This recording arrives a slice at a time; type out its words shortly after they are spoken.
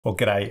Well,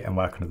 g'day and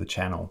welcome to the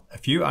channel.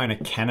 If you own a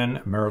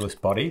Canon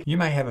mirrorless body, you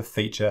may have a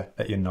feature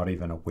that you're not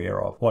even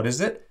aware of. What is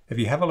it? If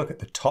you have a look at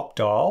the top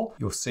dial,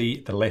 you'll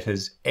see the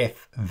letters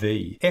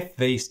FV.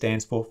 FV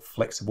stands for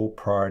Flexible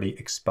Priority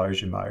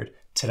Exposure Mode.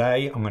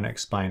 Today, I'm going to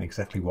explain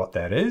exactly what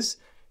that is,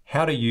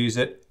 how to use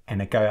it, and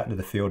to go out into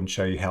the field and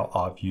show you how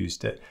I've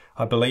used it.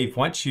 I believe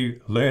once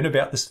you learn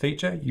about this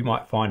feature, you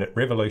might find it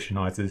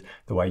revolutionizes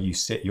the way you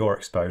set your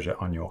exposure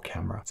on your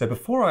camera. So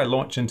before I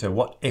launch into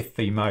what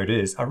FV mode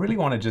is, I really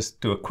want to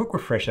just do a quick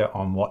refresher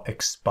on what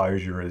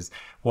exposure is.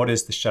 What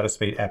is the shutter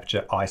speed,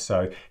 aperture,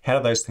 ISO? How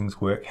do those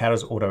things work? How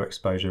does auto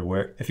exposure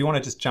work? If you want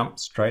to just jump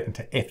straight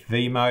into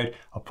FV mode,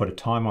 I'll put a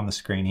time on the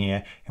screen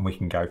here and we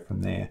can go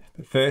from there.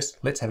 But first,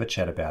 let's have a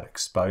chat about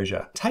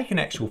exposure. Take an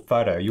actual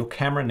photo. Your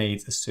camera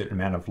needs a certain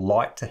amount of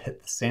light to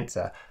hit the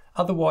sensor.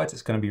 Otherwise,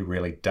 it's going to be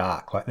really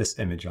dark, like this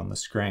image on the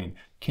screen.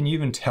 Can you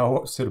even tell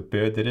what sort of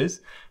bird that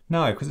is?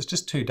 No, because it's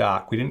just too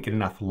dark. We didn't get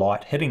enough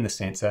light hitting the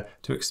sensor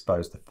to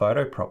expose the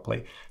photo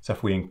properly. So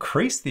if we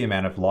increase the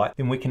amount of light,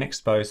 then we can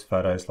expose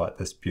photos like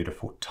this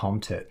beautiful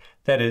tomtit.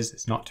 That is,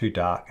 it's not too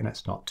dark and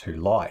it's not too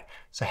light.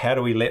 So how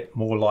do we let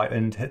more light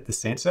in to hit the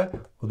sensor?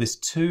 Well, there's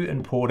two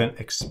important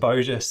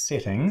exposure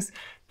settings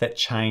that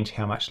change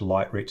how much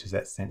light reaches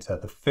that sensor.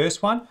 The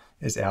first one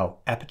is our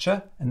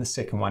aperture and the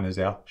second one is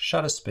our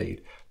shutter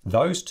speed.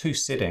 Those two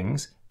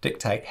settings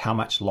dictate how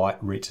much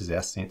light reaches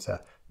our sensor,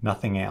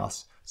 nothing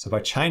else. So by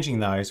changing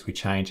those, we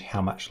change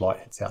how much light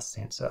hits our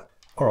sensor.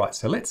 All right,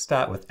 so let's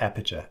start with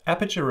aperture.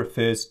 Aperture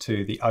refers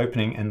to the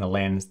opening in the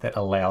lens that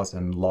allows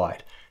in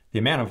light. The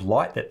amount of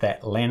light that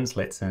that lens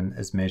lets in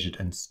is measured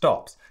in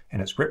stops,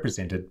 and it's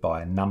represented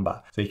by a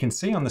number. So you can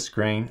see on the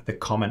screen the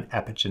common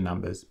aperture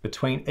numbers.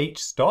 Between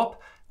each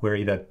stop, we're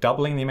either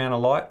doubling the amount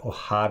of light or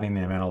halving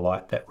the amount of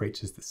light that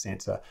reaches the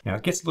sensor. Now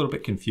it gets a little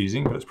bit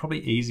confusing, but it's probably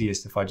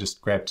easiest if I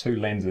just grab two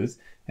lenses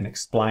and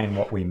explain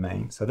what we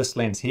mean. So this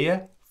lens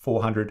here,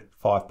 400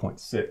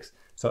 5.6.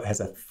 So it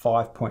has a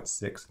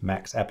 5.6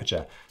 max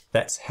aperture.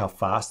 That's how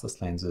fast this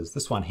lens is.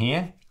 This one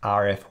here,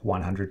 RF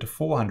 100 to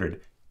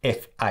 400,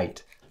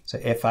 f8. So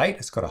f8,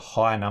 it's got a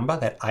higher number.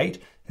 That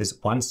 8 is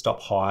one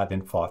stop higher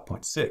than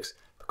 5.6.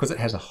 Because it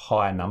has a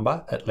higher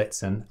number, it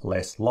lets in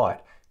less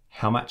light.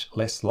 How much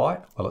less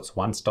light? Well, it's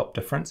one stop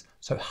difference,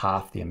 so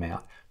half the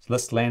amount. So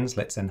this lens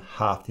lets in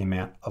half the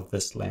amount of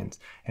this lens.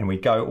 And we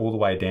go all the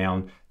way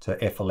down to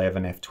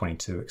f11,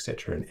 f22,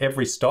 etc. And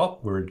every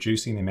stop, we're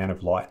reducing the amount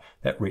of light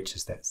that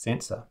reaches that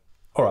sensor.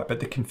 All right, but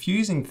the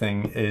confusing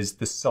thing is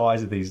the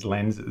size of these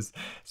lenses.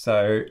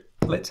 So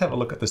let's have a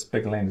look at this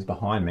big lens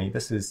behind me.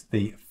 This is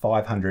the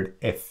 500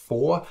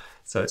 f4.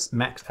 So its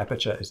max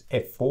aperture is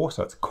f4,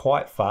 so it's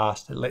quite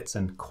fast. It lets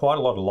in quite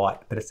a lot of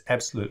light, but it's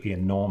absolutely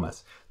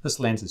enormous. This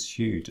lens is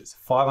huge. It's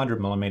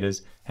 500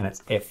 millimeters and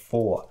it's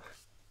f4.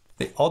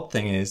 The odd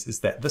thing is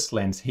that this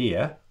lens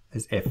here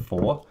is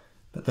f4,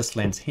 but this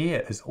lens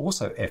here is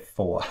also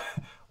f4.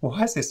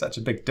 Why is there such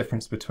a big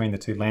difference between the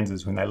two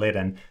lenses when they let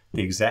in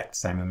the exact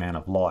same amount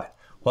of light?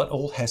 Well, it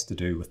all has to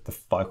do with the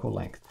focal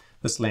length.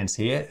 This lens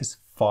here is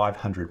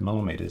 500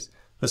 millimeters.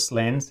 This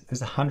lens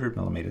is 100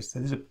 millimeters. So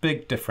there's a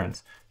big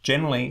difference.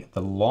 Generally,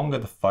 the longer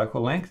the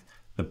focal length,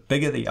 the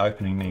bigger the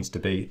opening needs to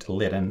be to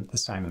let in the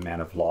same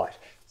amount of light.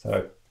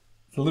 So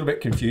it's a little bit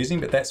confusing,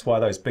 but that's why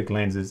those big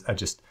lenses are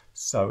just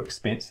so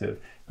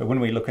expensive. But when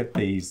we look at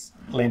these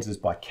lenses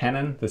by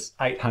Canon, this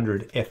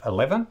 800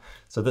 f11,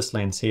 so this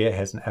lens here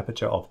has an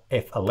aperture of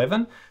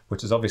f11,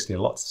 which is obviously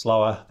a lot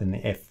slower than the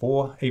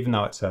f4. Even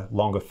though it's a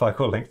longer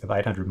focal length of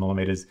 800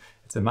 millimeters,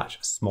 it's a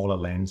much smaller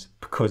lens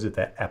because of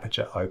that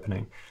aperture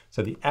opening.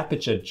 So the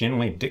aperture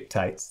generally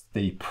dictates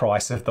the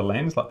price of the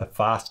lens, like the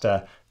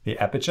faster the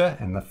aperture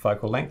and the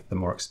focal length, the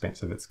more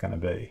expensive it's going to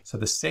be. So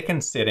the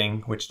second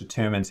setting, which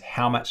determines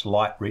how much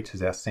light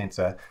reaches our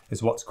sensor,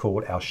 is what's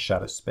called our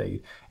shutter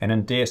speed. And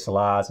in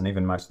DSLRs and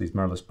even most of these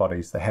mirrorless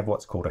bodies, they have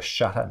what's called a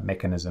shutter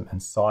mechanism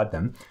inside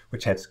them,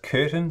 which has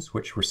curtains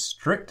which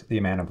restrict the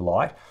amount of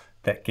light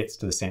that gets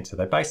to the sensor.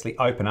 They basically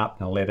open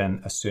up and let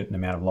in a certain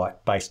amount of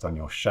light based on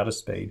your shutter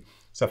speed.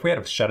 So if we had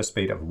a shutter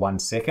speed of 1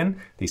 second,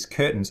 these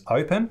curtains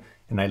open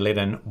and they let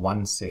in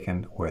 1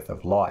 second worth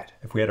of light.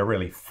 If we had a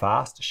really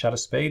fast shutter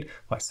speed,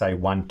 like say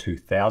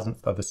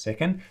 1/2000th of a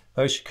second,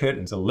 those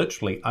curtains are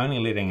literally only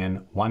letting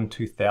in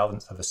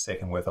 1/2000th of a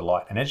second worth of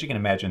light. And as you can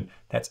imagine,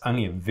 that's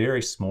only a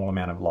very small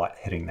amount of light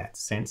hitting that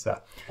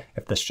sensor.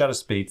 If the shutter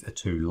speeds are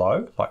too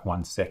low, like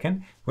 1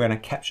 second, we're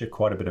going to capture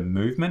quite a bit of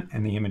movement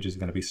and the image is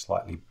going to be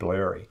slightly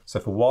blurry.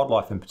 So for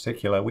wildlife in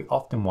particular, we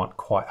often want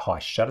quite high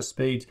shutter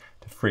speeds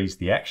to freeze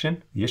the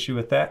action. The issue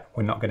with that,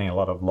 we're not getting a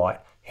lot of light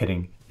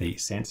hitting the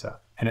sensor.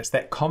 And it's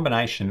that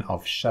combination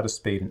of shutter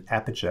speed and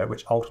aperture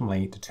which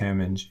ultimately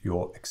determines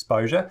your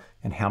exposure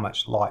and how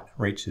much light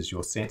reaches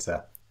your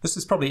sensor. This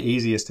is probably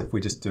easiest if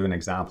we just do an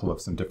example of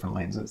some different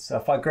lenses. So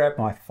if I grab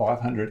my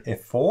 500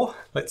 f4,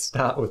 let's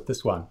start with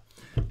this one.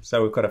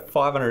 So we've got a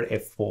 500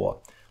 f4.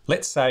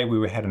 Let's say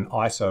we had an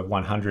ISO of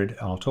 100, and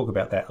I'll talk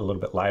about that a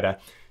little bit later,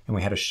 and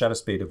we had a shutter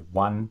speed of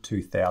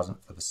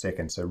 1/2000th of a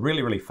second. So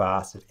really, really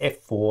fast. At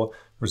f4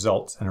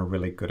 results in a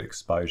really good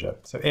exposure.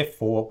 So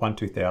f4,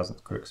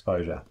 1/2000th good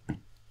exposure.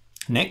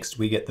 Next,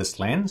 we get this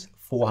lens,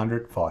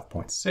 400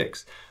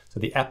 5.6. So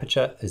the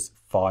aperture is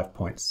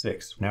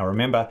 5.6. Now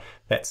remember,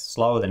 that's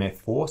slower than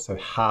f4, so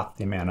half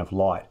the amount of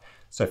light.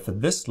 So for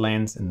this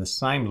lens in the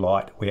same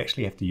light, we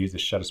actually have to use a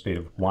shutter speed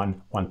of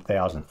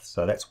 1/1000th.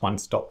 So that's one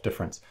stop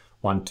difference.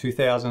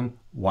 1/2000,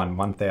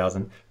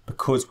 1/1000,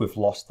 because we've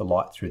lost the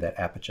light through that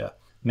aperture.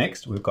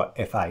 Next, we've got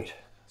f8.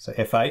 So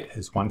f8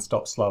 is one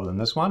stop slower than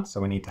this one, so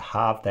we need to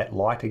halve that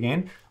light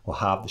again, or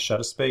halve the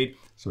shutter speed.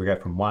 So we go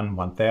from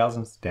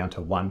 1/1000th down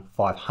to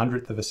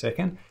 1/500th of a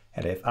second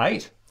at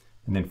f8.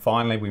 And then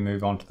finally, we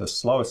move on to the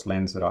slowest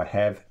lens that I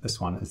have.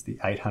 This one is the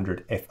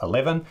 800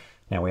 f11.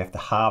 Now we have to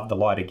halve the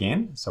light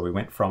again. So we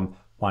went from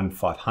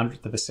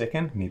 1/500th of a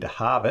second, we need to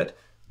halve it.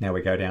 Now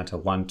we go down to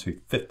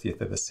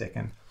 1/250th of a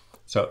second.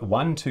 So at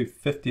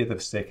 1/250th of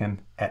a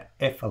second at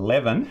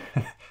f11,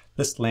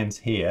 this lens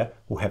here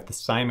will have the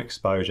same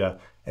exposure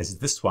as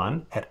this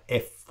one at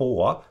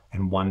f4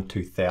 and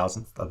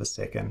 1/2000th of a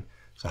second.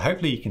 So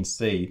hopefully you can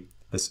see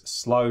this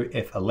slow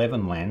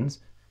f11 lens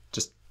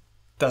just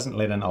doesn't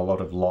let in a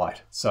lot of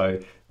light. So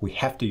we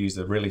have to use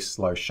a really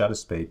slow shutter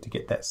speed to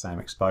get that same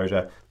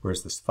exposure,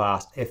 whereas this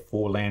fast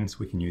f4 lens,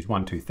 we can use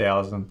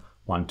 1/2000,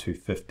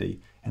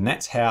 1/250. And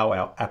that's how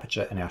our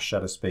aperture and our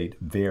shutter speed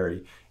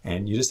vary.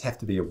 And you just have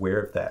to be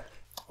aware of that.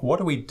 What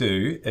do we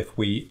do if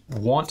we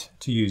want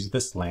to use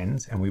this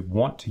lens and we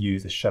want to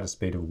use a shutter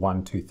speed of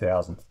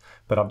 1/2000th?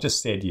 But I've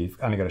just said you've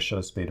only got a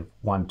shutter speed of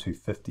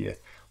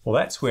 1/250th. Well,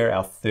 that's where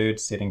our third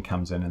setting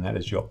comes in, and that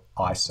is your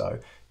ISO.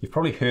 You've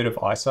probably heard of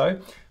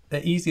ISO.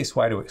 The easiest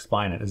way to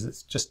explain it is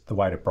it's just the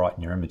way to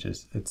brighten your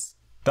images. It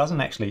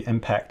doesn't actually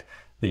impact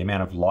the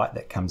amount of light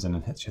that comes in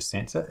and hits your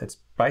sensor. It's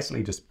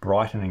basically just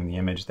brightening the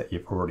image that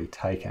you've already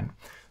taken.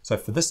 So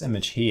for this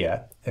image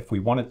here, if we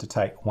wanted to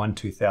take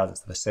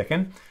 1/2000th of a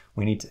second,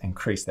 we need to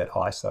increase that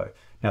ISO.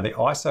 Now the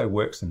ISO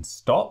works in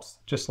stops,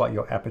 just like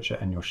your aperture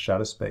and your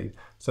shutter speed.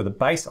 So the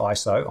base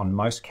ISO on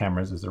most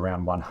cameras is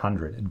around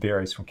 100. It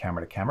varies from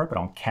camera to camera, but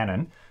on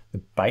Canon, the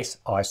base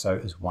ISO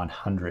is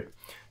 100.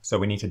 So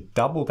we need to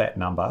double that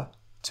number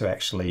to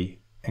actually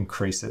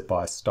increase it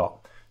by a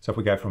stop. So if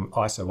we go from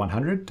ISO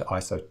 100 to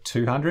ISO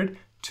 200,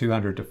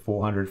 200 to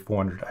 400,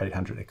 400 to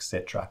 800,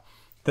 etc.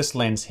 This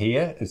lens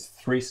here is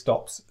 3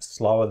 stops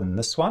slower than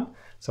this one.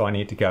 So I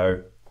need to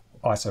go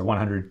ISO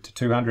 100 to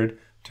 200,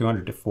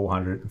 200 to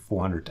 400, and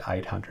 400 to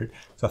 800.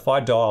 So if I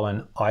dial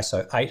in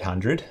ISO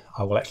 800,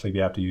 I will actually be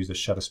able to use a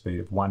shutter speed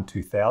of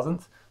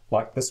 1/2000th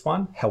like this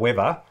one.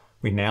 However,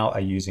 we now are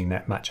using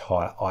that much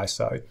higher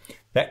ISO.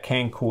 That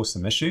can cause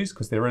some issues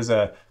because there is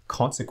a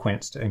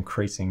consequence to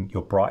increasing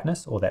your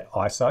brightness or that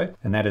ISO,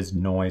 and that is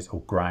noise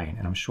or grain.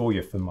 And I'm sure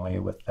you're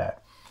familiar with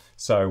that.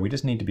 So we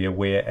just need to be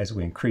aware as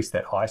we increase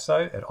that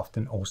ISO, it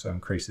often also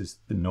increases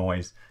the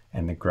noise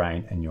and the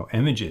grain in your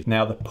images.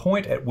 Now, the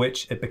point at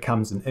which it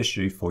becomes an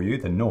issue for you,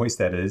 the noise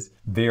that is,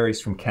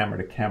 varies from camera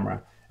to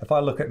camera. If I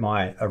look at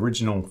my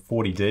original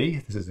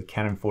 40D, this is a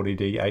Canon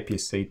 40D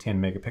APS-C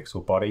 10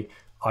 megapixel body,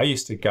 I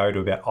used to go to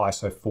about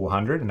ISO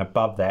 400, and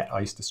above that I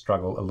used to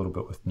struggle a little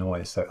bit with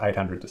noise, so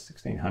 800 to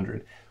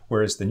 1600.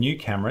 Whereas the new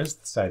cameras,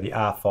 say the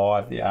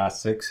R5, the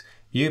R6,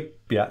 you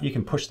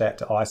can push that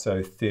to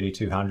ISO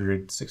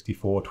 3200,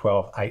 64,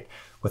 12, 8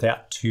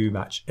 without too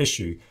much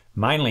issue,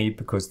 mainly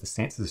because the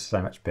sensors are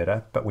so much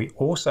better. But we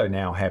also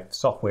now have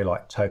software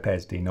like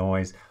Topaz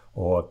Denoise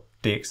or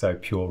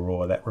DxO Pure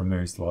Raw that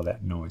removes a lot of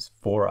that noise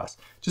for us.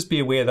 Just be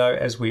aware though,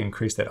 as we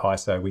increase that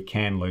ISO, we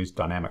can lose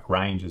dynamic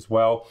range as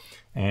well,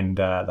 and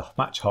the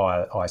much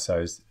higher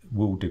ISOs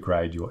will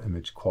degrade your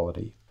image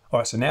quality. All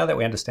right, so now that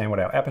we understand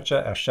what our aperture,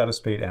 our shutter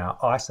speed, and our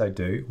ISO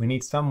do, we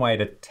need some way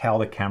to tell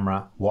the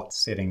camera what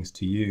settings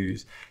to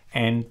use.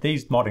 And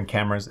these modern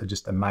cameras are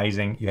just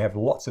amazing. You have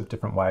lots of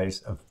different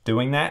ways of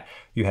doing that.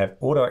 You have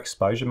auto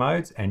exposure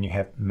modes and you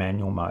have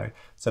manual mode.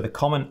 So the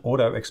common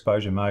auto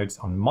exposure modes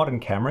on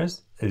modern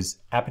cameras is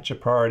aperture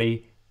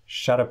priority,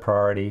 shutter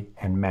priority,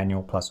 and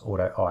manual plus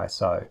auto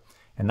ISO.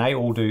 And they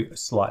all do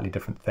slightly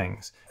different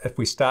things. If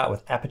we start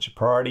with aperture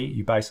priority,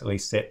 you basically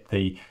set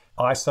the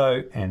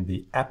ISO and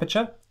the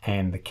aperture,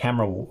 and the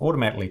camera will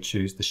automatically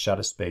choose the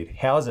shutter speed.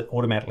 How is it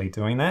automatically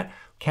doing that?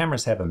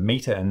 Cameras have a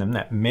meter in them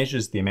that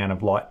measures the amount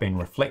of light being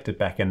reflected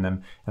back in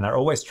them, and they're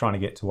always trying to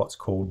get to what's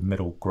called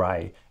middle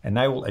gray, and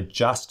they will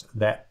adjust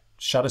that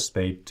shutter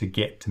speed to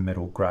get to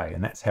middle gray,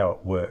 and that's how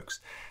it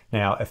works.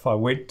 Now, if I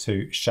went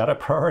to shutter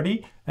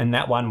priority, in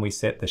that one we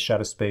set the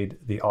shutter speed,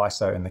 the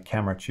ISO, and the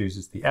camera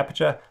chooses the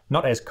aperture.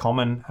 Not as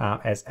common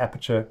as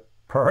aperture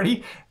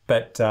priority,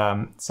 but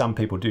some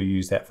people do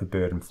use that for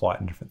bird and flight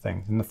and different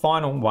things. And the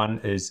final one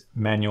is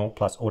manual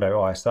plus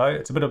auto ISO.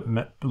 It's a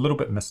little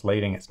bit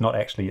misleading. It's not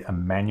actually a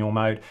manual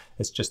mode.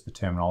 It's just the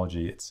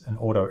terminology. It's an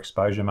auto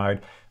exposure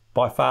mode.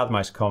 By far the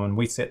most common.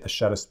 We set the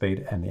shutter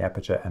speed and the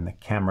aperture, and the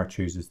camera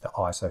chooses the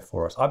ISO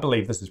for us. I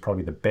believe this is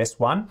probably the best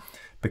one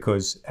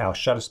because our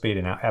shutter speed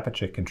and our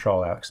aperture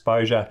control our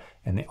exposure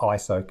and the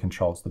ISO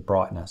controls the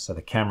brightness. So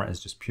the camera is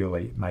just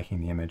purely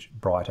making the image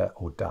brighter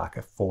or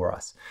darker for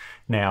us.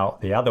 Now,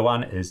 the other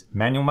one is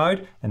manual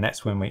mode, and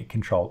that's when we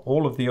control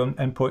all of the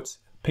inputs.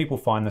 People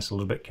find this a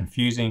little bit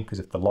confusing because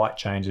if the light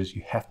changes,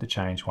 you have to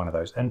change one of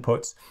those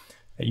inputs.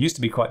 It used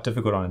to be quite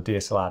difficult on a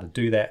DSLR to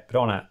do that, but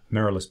on a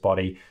mirrorless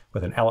body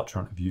with an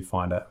electronic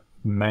viewfinder,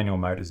 manual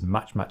mode is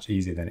much, much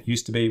easier than it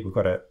used to be. We've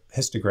got a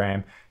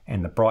histogram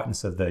and the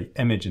brightness of the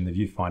image in the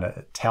viewfinder,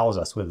 it tells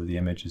us whether the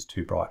image is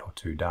too bright or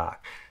too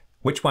dark.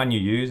 Which one you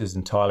use is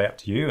entirely up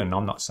to you, and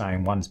I'm not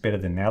saying one's better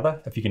than the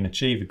other. If you can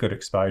achieve a good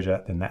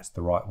exposure, then that's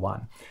the right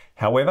one.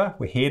 However,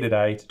 we're here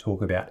today to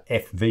talk about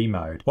FV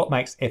mode. What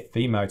makes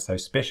FV mode so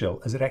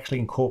special is it actually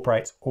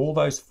incorporates all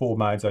those 4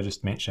 modes I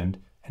just mentioned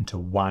into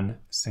one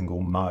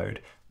single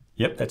mode.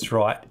 Yep, that's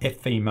right.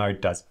 FV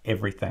mode does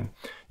everything.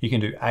 You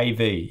can do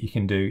AV, you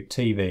can do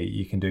TV,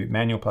 you can do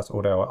manual plus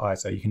auto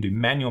ISO, you can do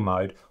manual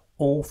mode,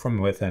 all from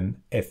within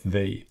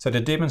FV. So to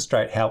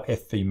demonstrate how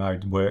FV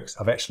mode works,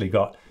 I've actually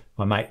got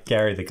my mate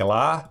Gary the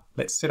Galar.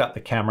 Let's set up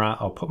the camera,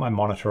 I'll put my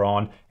monitor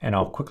on, and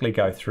I'll quickly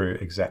go through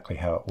exactly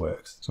how it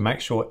works. So make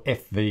sure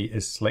FV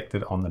is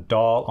selected on the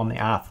dial. On the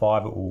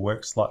R5 it will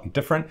work slightly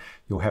different.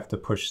 You'll have to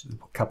push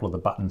a couple of the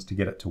buttons to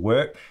get it to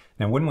work.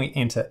 Now when we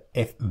enter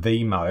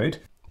FV mode,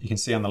 you can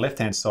see on the left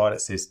hand side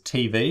it says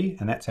TV,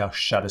 and that's our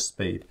shutter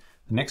speed.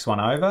 The next one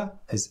over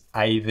is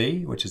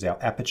AV, which is our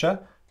aperture.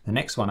 The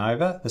next one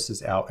over, this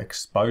is our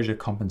exposure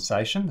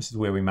compensation. This is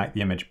where we make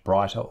the image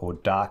brighter or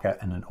darker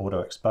in an auto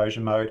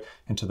exposure mode.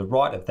 And to the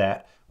right of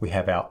that, we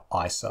have our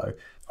ISO.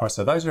 All right,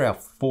 so those are our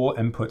 4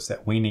 inputs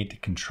that we need to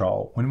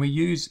control. When we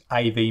use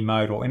AV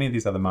mode or any of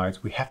these other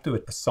modes, we have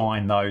to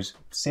assign those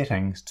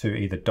settings to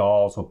either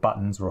dials or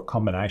buttons or a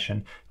combination.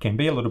 It can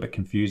be a little bit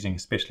confusing,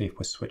 especially if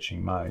we're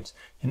switching modes.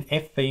 In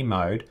FV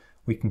mode,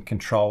 we can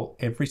control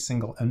every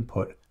single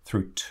input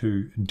through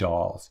 2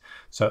 dials.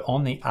 So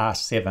on the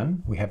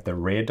R7, we have the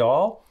rear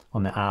dial.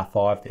 On the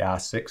R5, the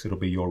R6, it'll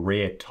be your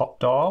rear top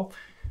dial.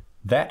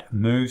 That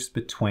moves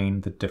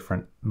between the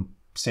different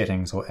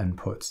settings or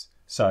inputs.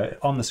 So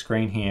on the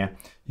screen here,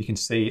 you can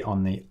see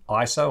on the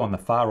ISO on the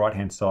far right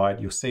hand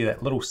side, you'll see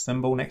that little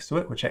symbol next to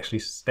it, which actually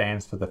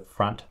stands for the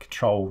front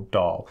control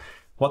dial.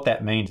 What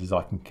that means is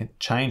I can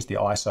change the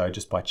ISO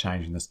just by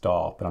changing this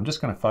dial, but I'm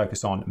just going to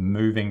focus on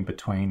moving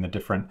between the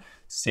different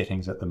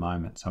settings at the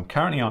moment. So I'm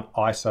currently on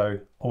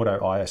ISO, auto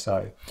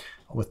ISO.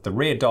 With the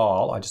rear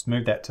dial, I just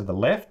moved that to the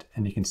left,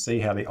 and you can see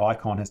how the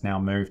icon has now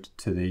moved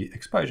to the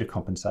exposure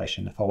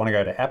compensation. If I want to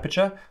go to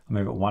aperture, I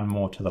move it 1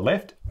 more to the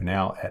left. We're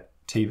now at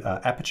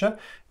aperture.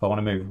 If I want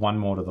to move 1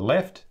 more to the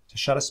left to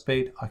shutter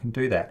speed, I can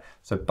do that.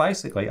 So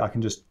basically, I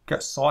can just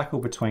cycle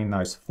between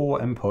those 4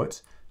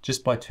 inputs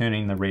just by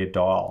turning the rear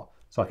dial.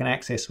 So I can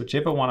access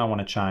whichever one I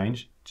want to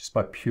change just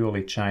by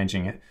purely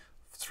changing it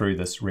through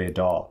this rear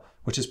dial,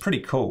 which is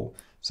pretty cool.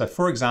 So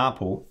for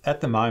example,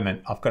 at the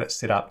moment, I've got it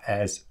set up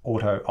as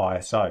auto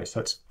ISO. So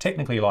it's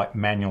technically like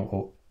manual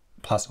or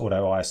plus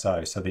auto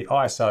ISO. So the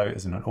ISO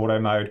is in an auto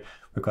mode.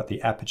 We've got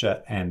the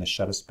aperture and the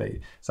shutter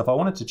speed. So if I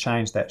wanted to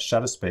change that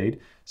shutter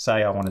speed,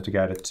 say I wanted to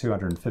go to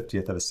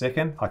 250th of a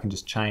second, I can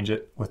just change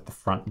it with the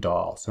front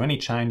dial. So any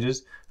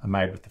changes are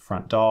made with the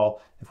front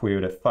dial. If we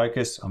were to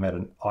focus, I'm at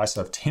an ISO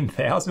of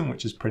 10,000,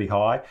 which is pretty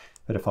high.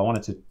 But if I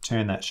wanted to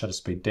turn that shutter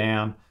speed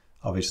down,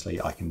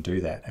 obviously I can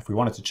do that. If we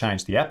wanted to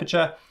change the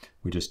aperture,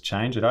 we just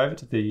change it over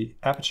to the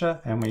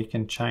aperture, and we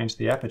can change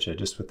the aperture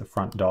just with the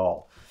front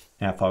dial.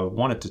 Now, if I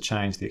wanted to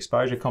change the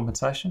exposure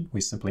compensation, we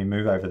simply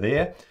move over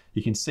there.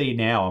 You can see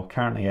now I'm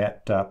currently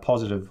at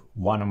positive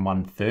 1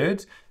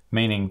 1/3,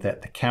 meaning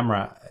that the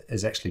camera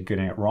is actually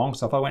getting it wrong.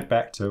 So if I went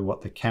back to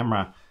what the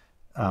camera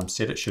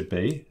said it should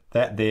be,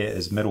 that there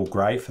is middle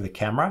gray for the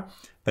camera,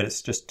 but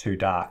it's just too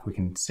dark. We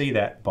can see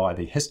that by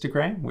the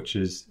histogram, which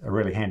is a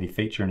really handy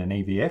feature in an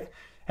EVF.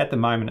 At the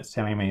moment, it's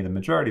telling me the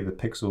majority of the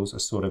pixels are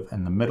sort of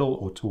in the middle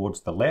or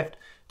towards the left.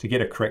 To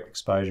get a correct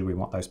exposure, we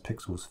want those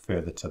pixels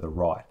further to the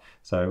right.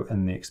 So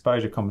in the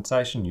exposure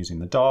compensation, using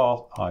the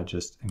dial, I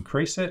just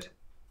increase it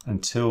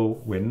until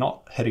we're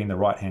not hitting the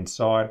right-hand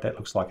side. That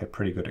looks like a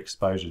pretty good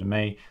exposure to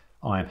me.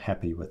 I am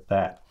happy with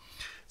that.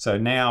 So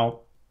now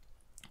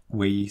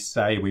we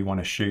say we want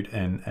to shoot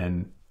in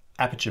an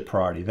aperture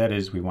priority. That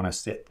is, we want to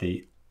set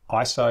the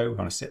ISO, we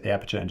want to set the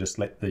aperture and just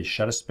let the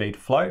shutter speed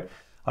float.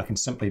 I can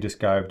simply just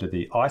go over to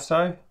the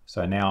ISO.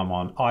 So now I'm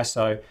on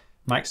ISO,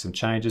 make some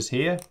changes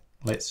here.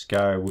 Let's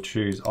go, we'll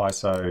choose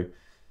ISO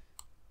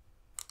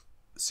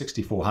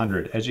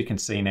 6400. As you can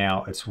see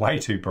now, it's way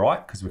too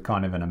bright because we're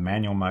kind of in a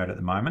manual mode at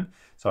the moment.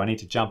 So I need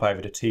to jump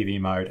over to TV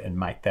mode and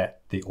make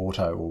that the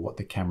auto, or what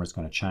the camera's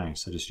going to change.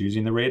 So just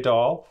using the rear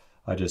dial,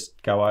 I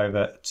just go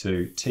over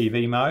to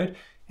TV mode.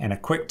 And a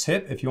quick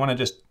tip, if you want to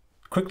just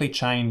quickly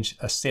change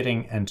a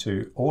setting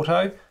into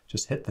auto,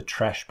 just hit the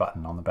trash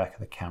button on the back of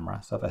the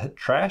camera. So if I hit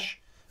trash,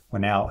 we're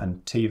now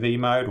in TV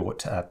mode or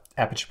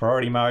aperture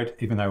priority mode.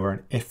 Even though we're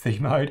in FV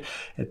mode,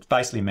 it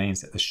basically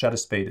means that the shutter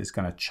speed is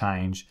going to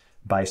change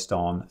based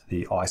on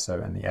the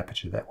ISO and the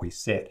aperture that we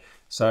set.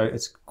 So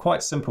it's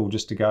quite simple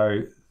just to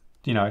go,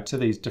 to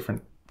these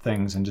different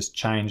things and just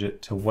change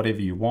it to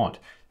whatever you want.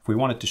 If we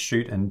wanted to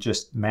shoot in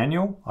just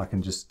manual, I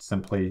can just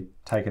simply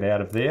take it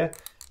out of there,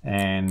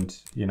 and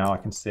you know, I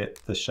can set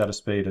the shutter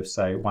speed of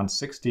say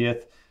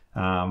 1/60th.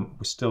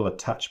 We're still a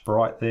touch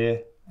bright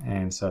there,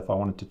 and so if I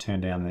wanted to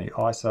turn down the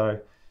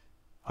ISO,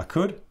 I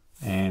could,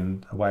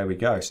 and away we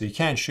go. So you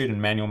can shoot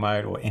in manual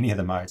mode or any of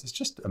the modes. It's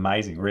just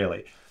amazing,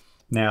 really.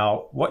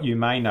 Now, what you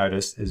may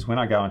notice is when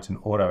I go into an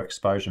auto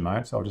exposure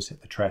mode, so I'll just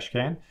hit the trash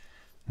can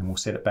and we'll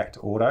set it back to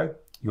auto.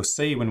 You'll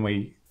see when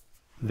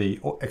the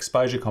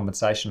exposure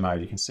compensation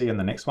mode, you can see in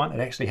the next one, it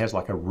actually has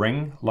like a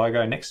ring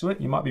logo next to it.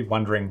 You might be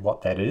wondering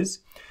what that is.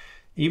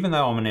 Even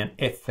though I'm in an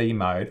FV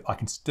mode, I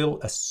can still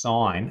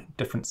assign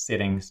different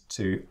settings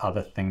to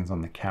other things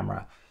on the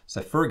camera.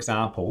 So for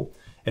example,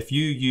 if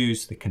you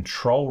use the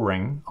control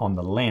ring on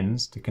the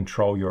lens to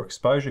control your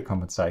exposure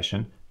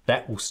compensation,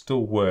 that will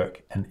still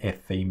work in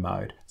FV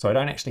mode. So I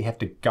don't actually have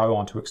to go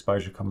onto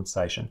exposure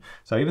compensation.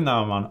 So even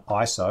though I'm on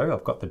ISO,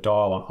 I've got the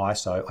dial on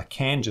ISO, I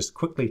can just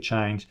quickly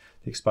change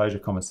the exposure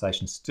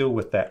compensation still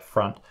with that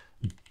front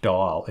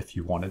dial if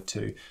you wanted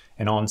to.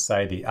 And on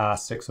say the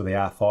R6 or the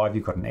R5,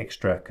 you've got an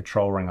extra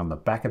control ring on the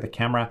back of the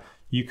camera.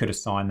 You could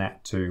assign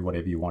that to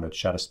whatever you wanted,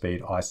 shutter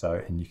speed,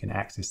 ISO, and you can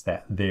access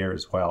that there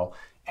as well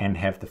and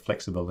have the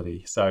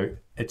flexibility. So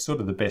it's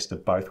sort of the best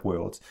of both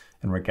worlds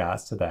in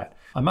regards to that.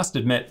 I must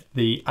admit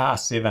the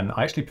R7,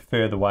 I actually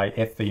prefer the way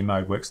FV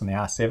mode works on the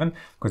R7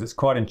 because it's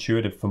quite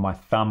intuitive for my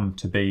thumb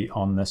to be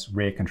on this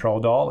rear control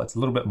dial. It's a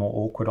little bit more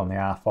awkward on the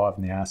R5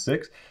 and the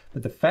R6,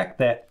 but the fact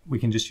that we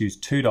can just use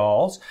two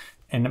dials,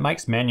 and it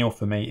makes manual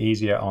for me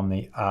easier on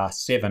the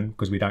R7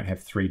 because we don't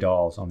have three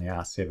dials on the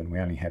R7, we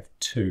only have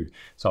two.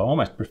 So I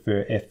almost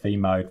prefer FV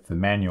mode for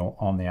manual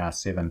on the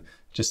R7. It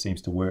just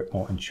seems to work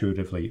more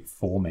intuitively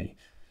for me.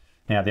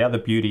 Now the other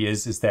beauty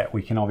is that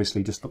we can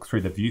obviously just look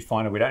through the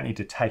viewfinder. We don't need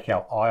to take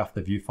our eye off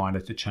the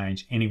viewfinder to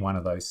change any one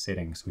of those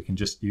settings. We can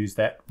just use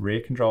that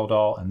rear control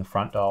dial and the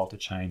front dial to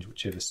change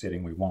whichever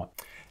setting we want.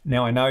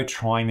 Now I know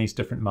trying these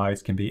different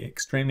modes can be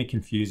extremely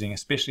confusing,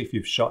 especially if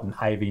you've shot in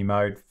AV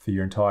mode for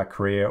your entire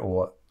career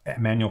or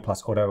manual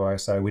plus auto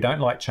ISO. We don't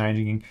like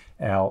changing,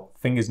 our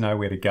fingers know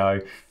where to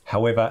go.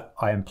 However,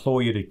 I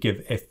implore you to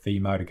give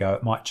FV mode a go.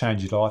 It might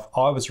change your life.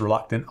 I was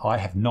reluctant, I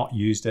have not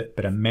used it,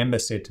 but a member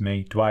said to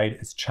me, Duade,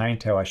 it's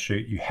changed how I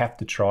shoot, you have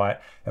to try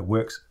it. It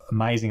works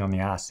amazing on the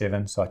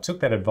R7. So I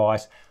took that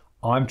advice.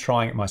 I'm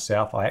trying it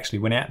myself. I actually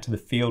went out into the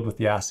field with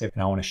the R7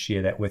 and I want to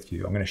share that with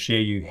you. I'm going to share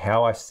you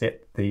how I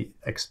set the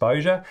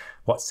exposure,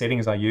 what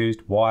settings I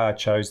used, why I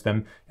chose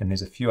them, and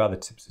there's a few other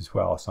tips as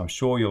well. So I'm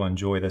sure you'll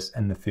enjoy this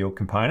in the field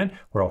component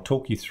where I'll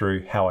talk you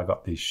through how I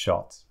got these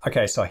shots.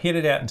 Okay, so I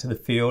headed out into the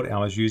field and I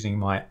was using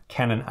my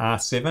Canon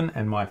R7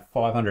 and my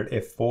 500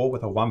 f4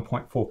 with a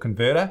 1.4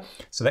 converter.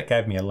 So that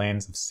gave me a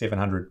lens of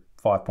 700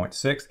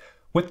 5.6.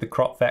 With the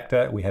crop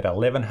factor, we had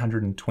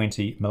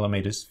 1120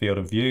 millimeters field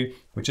of view,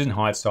 which in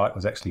hindsight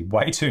was actually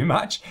way too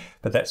much,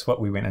 but that's what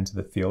we went into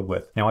the field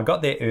with. Now I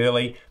got there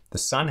early, the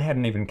sun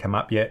hadn't even come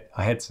up yet.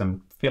 I had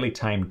some fairly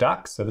tame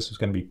ducks, so this was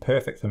going to be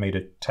perfect for me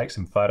to take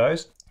some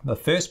photos. The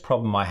first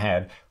problem I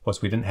had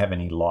was we didn't have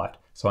any light,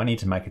 so I need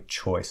to make a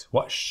choice.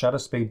 What shutter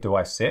speed do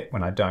I set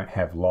when I don't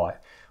have light?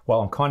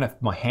 Well,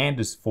 my hand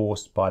is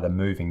forced by the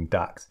moving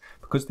ducks.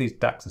 Because these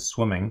ducks are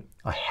swimming,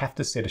 I have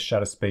to set a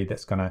shutter speed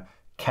that's going to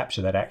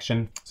capture that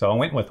action. So I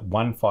went with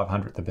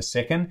 1/500th of a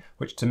second,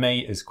 which to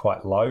me is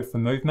quite low for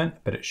movement,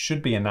 but it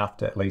should be enough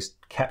to at least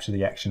capture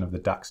the action of the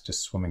ducks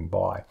just swimming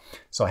by.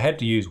 So I had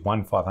to use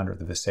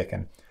 1/500th of a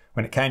second.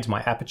 When it came to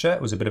my aperture,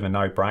 it was a bit of a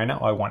no-brainer.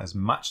 I want as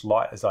much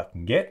light as I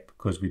can get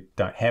because we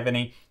don't have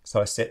any. So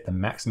I set the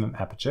maximum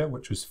aperture,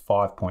 which was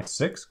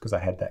 5.6 because I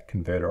had that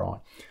converter on.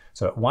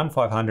 So at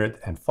 1/500th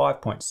and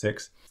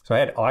 5.6, so I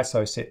had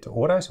ISO set to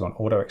auto, so on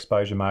auto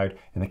exposure mode,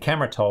 and the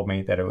camera told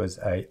me that it was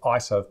a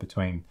ISO of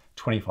between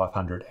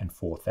 2500 and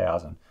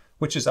 4000,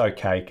 which is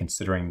okay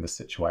considering the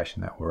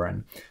situation that we're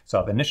in. So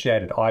I've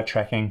initiated eye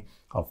tracking,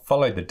 I've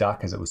followed the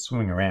duck as it was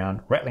swimming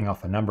around, rattling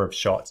off a number of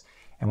shots,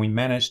 and we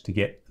managed to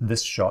get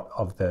this shot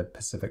of the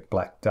Pacific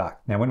black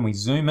duck. Now when we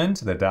zoom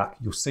into the duck,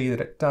 you'll see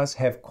that it does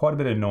have quite a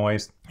bit of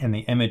noise and the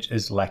image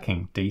is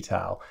lacking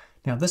detail.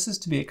 Now this is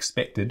to be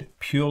expected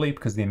purely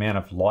because of the amount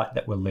of light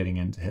that we're letting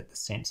in to hit the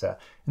sensor.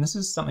 And this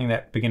is something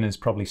that beginners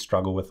probably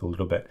struggle with a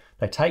little bit.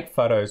 They take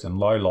photos in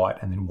low light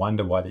and then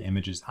wonder why the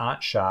images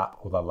aren't sharp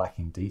or they're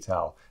lacking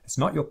detail. It's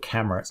not your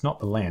camera, it's not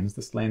the lens.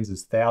 This lens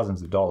is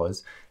thousands of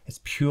dollars. It's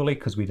purely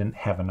because we didn't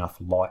have enough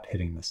light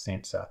hitting the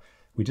sensor.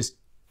 We just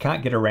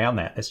can't get around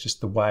that. It's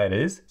just the way it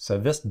is. So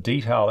this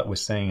detail that we're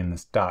seeing in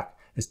this duck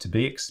is to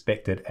be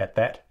expected at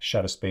that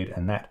shutter speed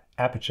and that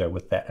aperture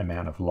with that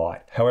amount of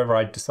light. However,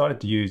 I decided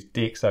to use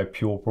DxO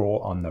Pure Raw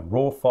on the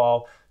raw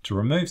file to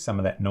remove some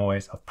of that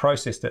noise. I've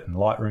processed it in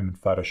Lightroom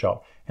and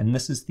Photoshop, and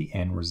this is the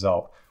end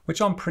result,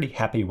 which I'm pretty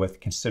happy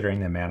with considering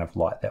the amount of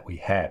light that we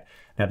had.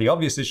 Now, the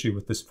obvious issue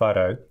with this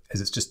photo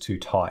is it's just too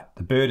tight.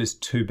 The bird is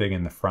too big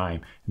in the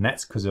frame, and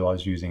that's because I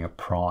was using a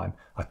prime.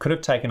 I could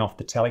have taken off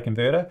the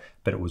teleconverter,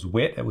 but it was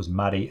wet, it was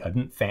muddy. I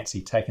didn't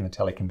fancy taking the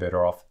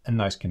teleconverter off in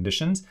those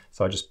conditions,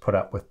 so I just put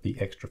up with the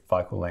extra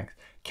focal length.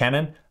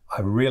 Canon,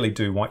 I really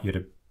do want you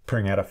to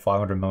bring out a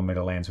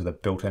 500mm lens with a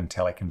built-in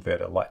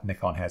teleconverter like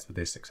Nikon has with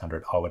their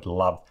 600. I would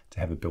love to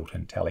have a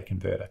built-in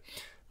teleconverter.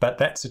 But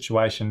that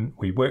situation,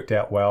 we worked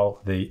out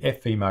well. The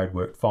FV mode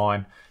worked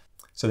fine.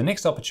 So the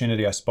next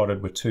opportunity I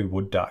spotted were 2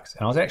 wood ducks.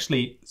 And I was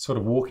actually sort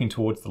of walking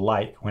towards the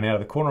lake when out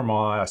of the corner of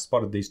my eye, I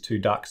spotted these 2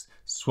 ducks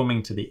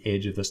swimming to the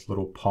edge of this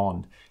little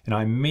pond. And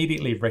I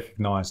immediately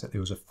recognized that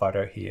there was a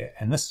photo here.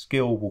 And this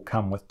skill will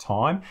come with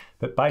time.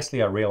 But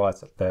basically I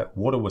realized that the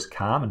water was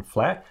calm and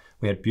flat.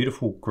 We had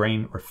beautiful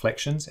green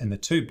reflections and the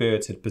 2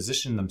 birds had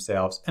positioned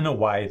themselves in a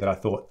way that I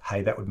thought,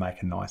 hey, that would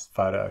make a nice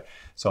photo.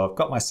 So I've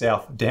got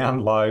myself down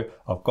low,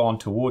 I've gone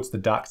towards the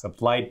ducks,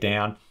 I've laid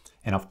down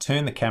and I've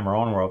turned the camera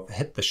on or I've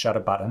hit the shutter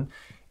button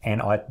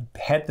and I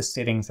had the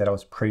settings that I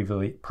was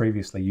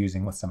previously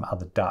using with some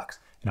other ducks.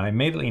 And I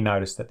immediately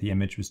noticed that the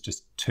image was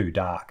just too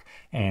dark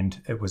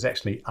and it was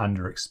actually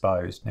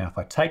underexposed. Now, if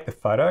I take the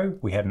photo,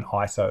 we had an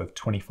ISO of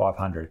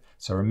 2500.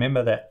 So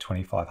remember that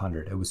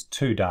 2500, it was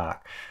too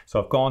dark.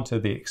 So I've gone to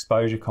the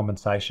exposure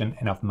compensation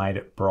and I've made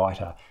it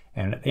brighter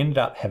and it ended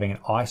up having an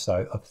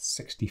ISO of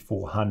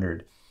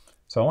 6400.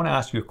 So I want to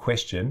ask you a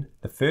question.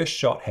 The first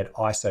shot had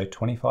ISO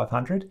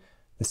 2500.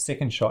 The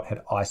second shot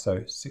had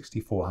ISO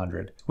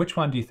 6400. Which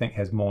one do you think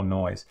has more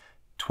noise,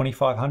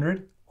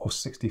 2500 or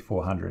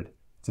 6400?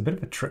 It's a bit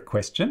of a trick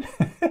question.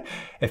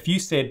 If you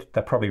said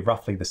they're probably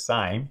roughly the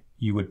same,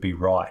 you would be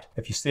right.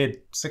 If you said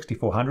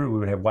 6400, we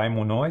would have way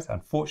more noise.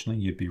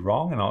 Unfortunately, you'd be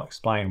wrong, and I'll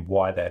explain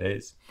why that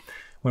is.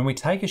 When we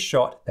take a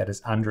shot that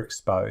is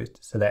underexposed,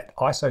 so that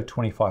ISO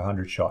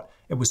 2500 shot,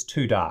 it was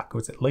too dark. It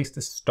was at least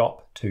a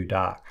stop too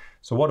dark.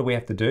 So what do we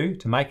have to do?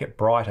 To make it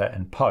brighter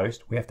in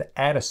post, we have to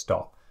add a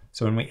stop.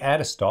 So when we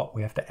add a stop,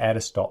 we have to add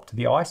a stop to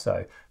the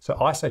ISO. So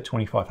ISO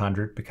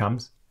 2500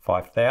 becomes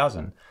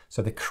 5000.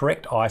 So the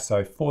correct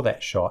ISO for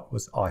that shot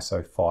was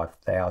ISO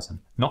 5000,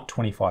 not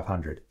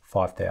 2500,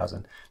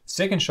 5000. The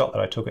second shot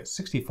that I took at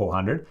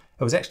 6400,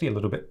 it was actually a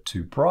little bit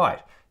too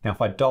bright. Now,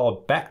 if I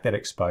dialed back that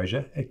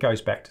exposure, it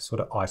goes back to sort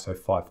of ISO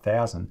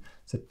 5000.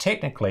 So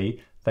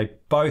technically, they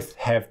both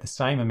have the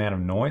same amount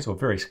of noise or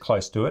very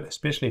close to it,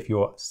 especially if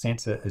your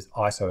sensor is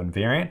ISO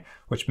invariant,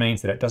 which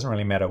means that it doesn't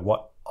really matter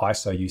what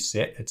ISO you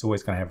set, it's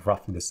always going to have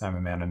roughly the same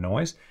amount of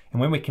noise.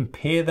 And when we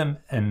compare them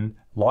in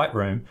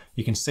Lightroom,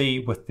 you can see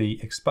with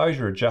the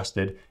exposure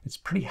adjusted, it's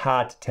pretty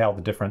hard to tell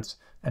the difference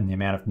in the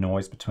amount of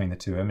noise between the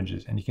 2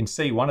 images. And you can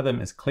see one of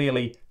them is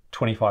clearly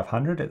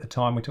 2500 at the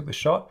time we took the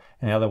shot,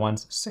 and the other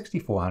one's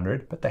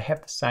 6400, but they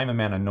have the same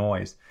amount of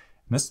noise.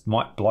 And this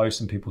might blow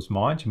some people's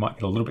minds. You might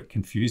get a little bit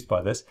confused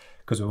by this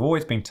because we've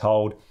always been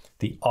told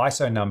the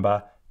ISO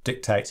number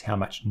dictates how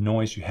much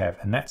noise you have,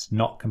 and that's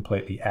not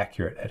completely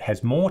accurate. It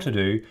has more to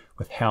do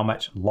with how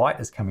much light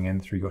is coming in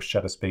through your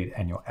shutter speed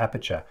and your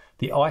aperture.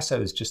 The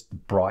ISO is just the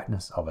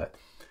brightness of it.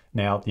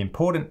 Now, the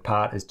important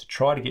part is to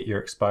try to get your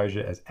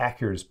exposure as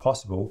accurate as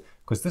possible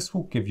because this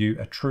will give you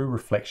a true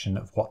reflection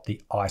of what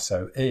the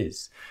ISO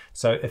is.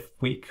 So if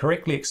we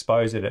correctly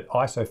expose it at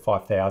ISO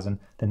 5000,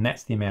 then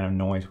that's the amount of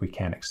noise we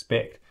can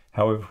expect.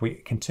 However, if we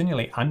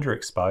continually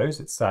underexpose,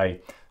 let's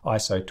say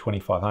ISO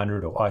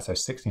 2500 or ISO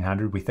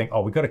 1600, we think,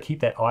 oh, we've got to keep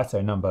that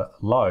ISO number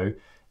low.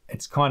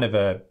 It's kind of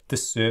a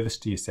disservice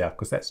to yourself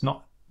because that's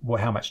not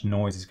how much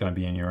noise is going to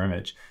be in your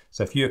image.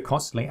 So if you're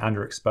constantly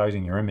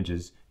underexposing your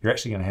images, you're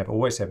actually going to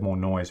always have more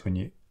noise when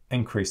you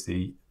increase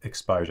the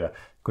exposure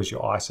because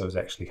your ISO is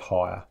actually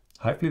higher.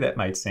 Hopefully that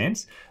made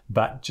sense,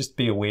 but just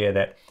be aware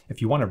that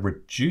if you want to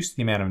reduce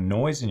the amount of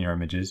noise in your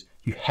images,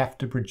 you have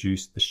to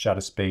reduce the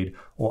shutter speed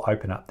or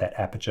open up that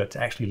aperture to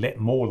actually let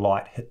more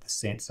light hit the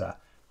sensor.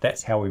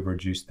 That's how we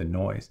reduce the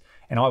noise.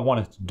 And I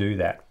wanted to do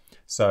that.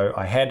 So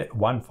I had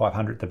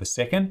 1/500th of a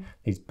second.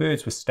 These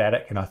birds were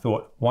static and I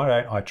thought, why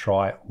don't I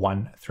try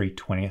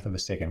 1/320th of a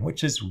second,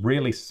 which is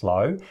really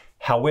slow.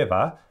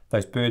 However,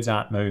 those birds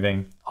aren't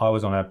moving. I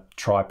was on a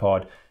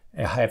tripod.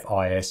 I have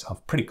IS. I'm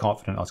pretty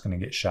confident I was going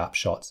to get sharp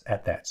shots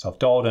at that. So I've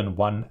dialed in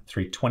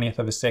 1/320th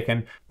of a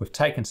second. We've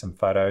taken some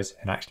photos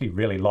and I actually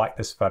really like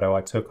this photo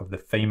I took of the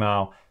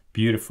female.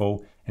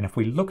 Beautiful. And if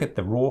we look at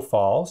the raw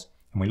files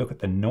and we look at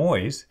the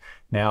noise,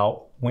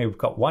 now we've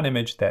got one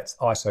image that's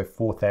ISO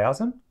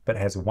 4000, but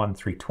has a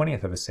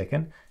 1/320th of a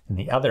second. And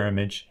the other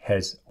image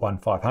has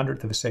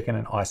 1/500th of a second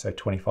and ISO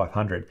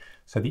 2500.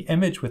 So the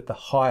image with the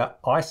higher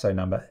ISO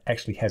number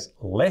actually has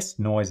less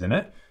noise in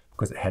it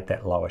because it had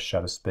that lower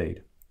shutter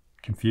speed.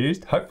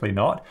 Confused? Hopefully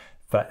not,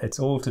 but it's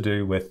all to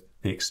do with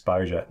the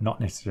exposure, not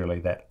necessarily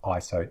that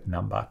ISO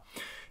number.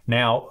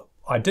 Now,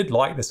 I did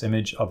like this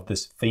image of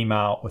this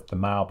female with the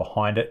male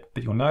behind it,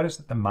 but you'll notice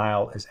that the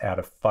male is out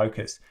of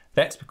focus.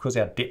 That's because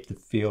our depth of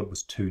field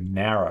was too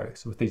narrow.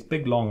 So with these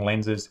big long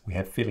lenses, we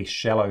have fairly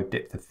shallow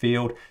depth of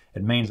field.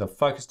 It means I've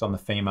focused on the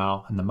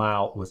female and the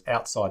male was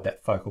outside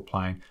that focal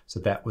plane, so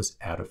that was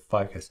out of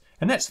focus.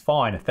 And that's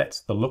fine if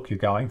that's the look you're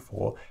going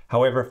for.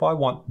 However, if I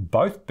want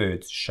both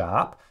birds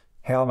sharp,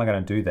 how am I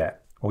going to do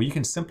that? Well, you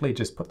can simply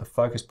just put the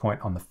focus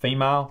point on the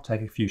female,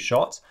 take a few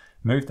shots,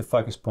 move the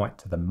focus point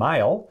to the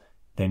male,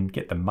 then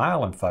get the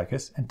male in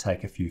focus and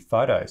take a few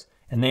photos.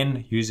 And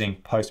then using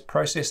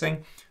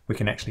post-processing, we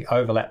can actually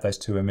overlap those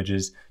two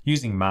images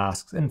using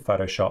masks in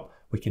Photoshop.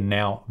 We can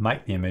now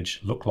make the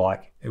image look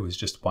like it was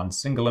just one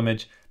single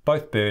image.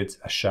 Both birds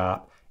are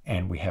sharp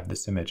and we have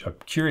this image. I'm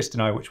curious to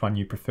know which one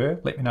you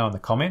prefer. Let me know in the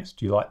comments.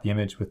 Do you like the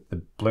image with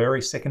the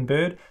blurry second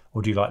bird,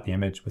 or do you like the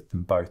image with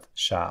them both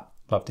sharp?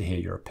 Love to hear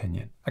your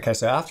opinion. Okay,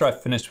 so after I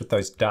finished with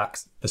those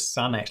ducks, the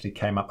sun actually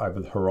came up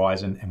over the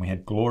horizon and we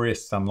had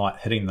glorious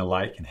sunlight hitting the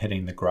lake and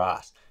hitting the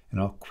grass.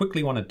 And I'll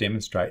quickly want to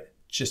demonstrate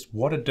just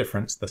what a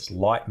difference this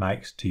light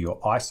makes to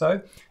your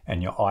ISO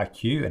and your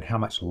IQ and how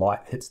much light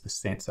hits the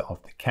sensor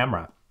of the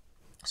camera.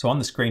 So on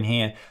the screen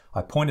here,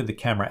 I pointed the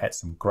camera at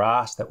some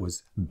grass that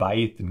was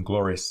bathed in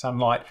glorious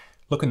sunlight.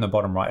 Look in the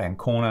bottom right-hand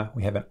corner,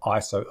 we have an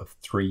ISO of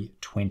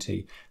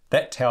 320.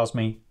 That tells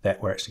me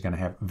that we're actually going to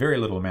have very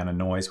little amount of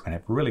noise. We're going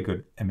to have really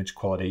good image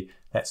quality.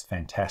 That's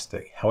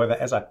fantastic. However,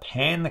 as I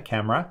pan the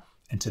camera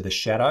into the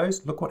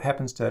shadows, look what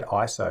happens to that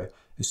ISO.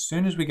 As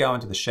soon as we go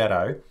into the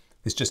shadow,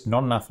 there's just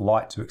not enough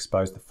light to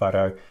expose the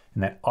photo,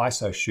 and that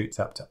ISO shoots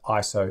up to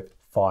ISO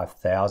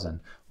 5000,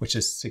 which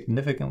is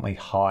significantly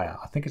higher.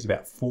 I think it's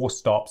about 4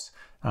 stops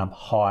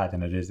higher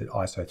than it is at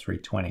ISO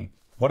 320.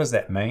 What does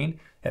that mean?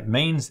 It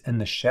means in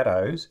the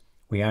shadows,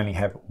 we only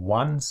have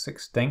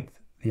 1/16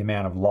 the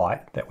amount of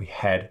light that we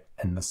had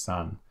in the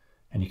sun.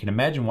 And you can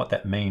imagine what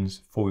that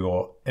means for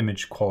your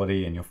image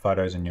quality and your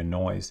photos and your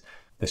noise.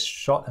 The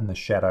shot in the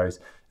shadows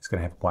is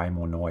going to have way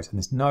more noise, and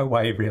there's no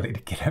way really to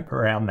get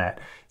around that.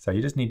 So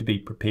you just need to be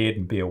prepared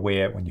and be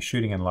aware when you're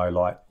shooting in low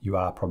light, you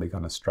are probably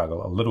going to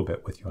struggle a little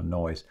bit with your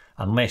noise,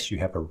 unless you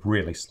have a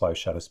really slow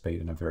shutter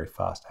speed and a very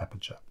fast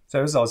aperture.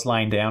 So as I was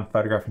laying down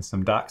photographing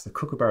some ducks, the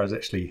kookaburras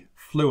actually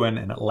flew in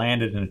and it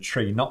landed in a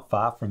tree not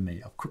far from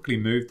me. I've quickly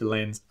moved the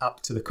lens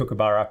up to the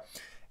kookaburra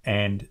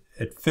and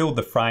it filled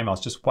the frame. I was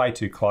just way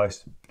too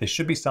close. There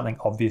should be something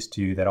obvious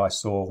to you that I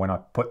saw when I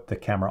put the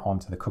camera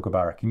onto the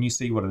kookaburra. Can you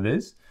see what it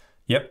is?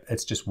 Yep,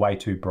 it's just way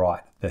too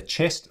bright. The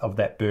chest of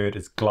that bird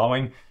is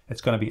glowing.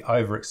 It's going to be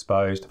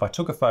overexposed. If I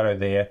took a photo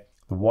there,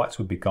 the whites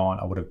would be gone.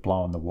 I would have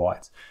blown the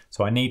whites.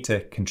 So I need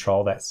to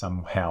control that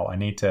somehow. I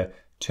need to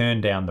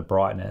turn down the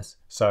brightness.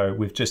 So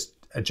we've just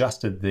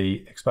adjusted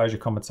the exposure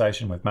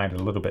compensation. We've made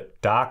it a little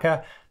bit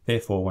darker.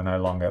 Therefore, we're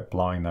no longer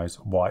blowing those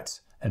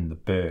whites in the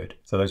bird.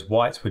 So those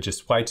whites were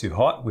just way too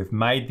hot. We've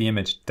made the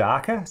image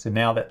darker. So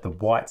now that the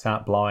whites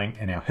aren't blowing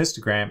and our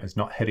histogram is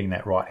not hitting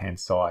that right-hand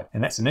side.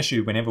 And that's an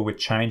issue whenever we're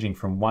changing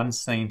from one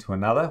scene to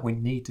another. We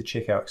need to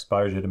check our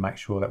exposure to make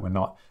sure that we're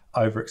not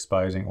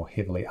overexposing or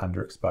heavily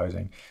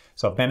underexposing.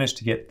 So I've managed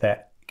to get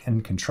that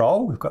in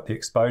control. We've got the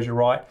exposure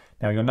right.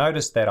 Now you'll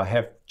notice that I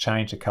have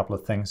changed a couple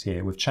of things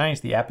here. We've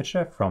changed the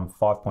aperture from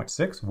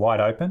 5.6 wide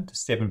open to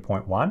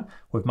 7.1.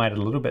 We've made it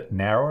a little bit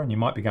narrower, and you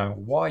might be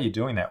going, why are you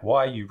doing that?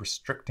 Why are you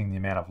restricting the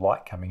amount of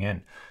light coming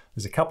in?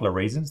 There's a couple of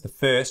reasons. The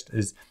first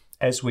is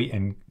as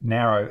we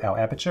narrow our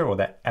aperture, or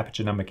that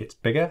aperture number gets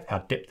bigger,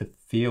 our depth of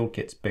field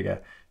gets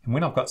bigger. And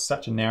when I've got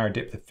such a narrow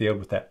depth of field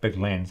with that big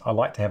lens, I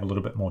like to have a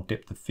little bit more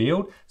depth of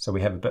field so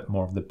we have a bit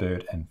more of the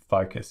bird in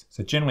focus.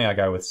 So generally I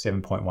go with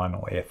 7.1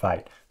 or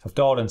f8. So I've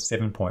dialed in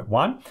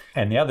 7.1.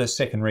 And the other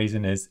second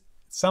reason is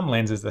some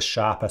lenses are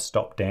sharper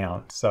stop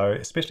down. So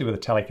especially with a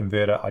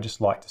teleconverter, I just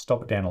like to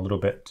stop it down a little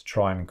bit to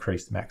try and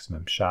increase the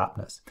maximum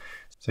sharpness.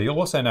 So you'll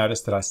also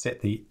notice that I set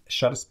the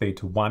shutter speed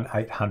to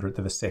 1/800th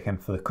of a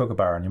second for the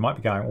kookaburra. And you might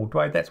be going, well,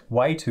 Duade, that's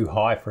way too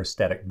high for a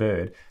static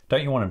bird.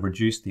 Don't you want to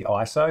reduce the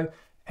ISO?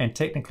 And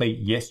technically,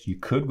 yes, you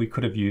could. We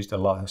could have used a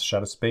lower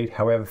shutter speed.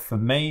 However, for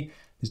me,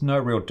 there's no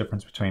real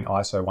difference between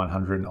ISO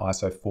 100 and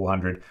ISO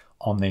 400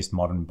 on these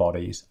modern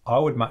bodies. I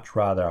would much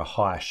rather a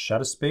higher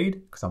shutter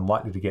speed because I'm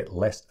likely to get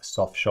less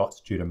soft shots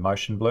due to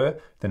motion blur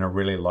than a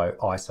really low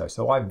ISO.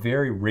 So I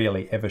very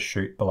rarely ever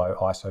shoot below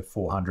ISO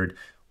 400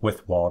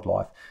 with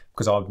wildlife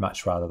because I would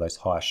much rather those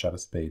higher shutter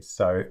speeds.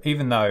 So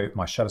even though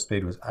my shutter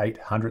speed was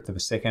 1/800th of a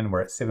second,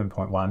 we're at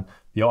 7.1,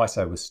 the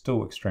ISO was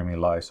still extremely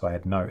low, so I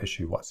had no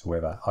issue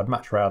whatsoever. I'd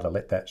much rather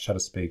let that shutter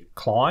speed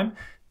climb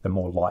the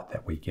more light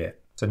that we get.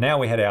 So now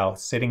we had our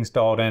settings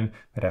dialed in, we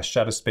had our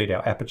shutter speed,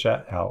 our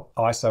aperture, our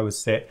ISO was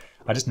set.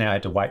 I just now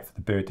had to wait for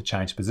the bird to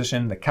change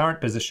position. The current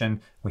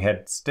position, we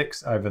had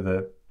sticks over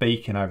the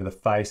beak and over the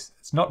face.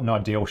 It's not an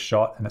ideal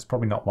shot, and it's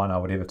probably not one I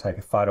would ever take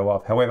a photo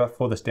of. However,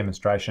 for this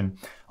demonstration,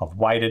 I've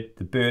waited.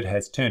 The bird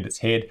has turned its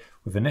head.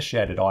 We've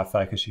initiated eye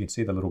focus. You can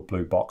see the little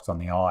blue box on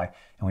the eye,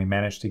 and we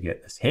managed to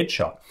get this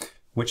headshot,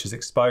 which is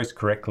exposed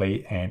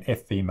correctly, and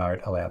FV mode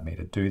allowed me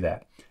to do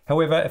that.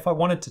 However, if I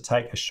wanted to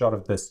take a shot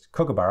of this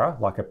kookaburra,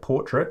 like a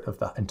portrait of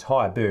the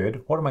entire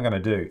bird, what am I going to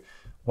do?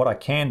 What I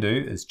can do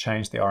is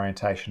change the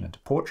orientation into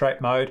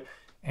portrait mode,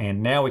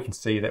 and now we can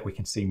see that we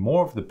can see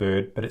more of the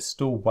bird, but it's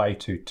still way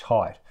too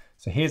tight.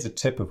 So here's a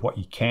tip of what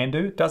you can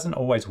do. It doesn't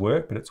always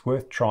work, but it's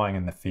worth trying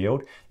in the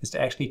field, is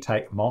to actually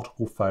take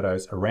multiple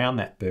photos around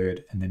that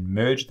bird and then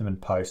merge them in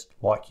post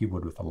like you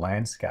would with a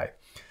landscape.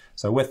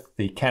 So with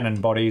the Canon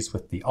bodies,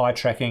 with the eye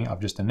tracking, I've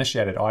just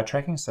initiated eye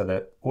tracking so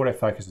that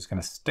autofocus is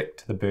going to stick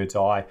to the bird's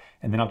eye,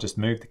 and then I've just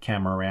moved the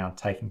camera around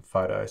taking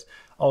photos.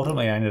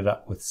 Ultimately, I ended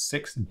up with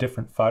 6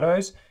 different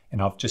photos,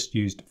 and I've just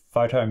used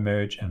Photo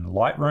Merge in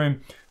Lightroom,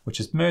 which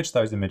has merged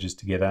those images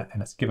together,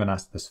 and it's given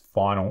us this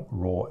final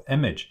raw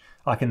image.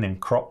 I can then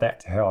crop that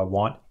to how I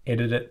want,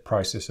 edit it,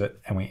 process it,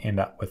 and we end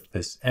up with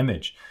this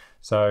image.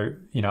 So,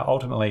 you know,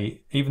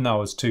 ultimately, even though I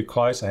was too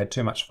close, I had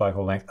too much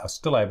focal length, I was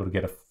still able to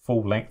get a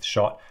full length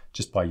shot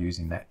just by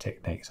using that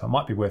technique. So it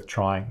might be worth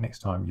trying next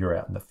time you're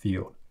out in the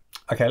field.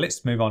 Okay,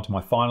 let's move on to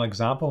my final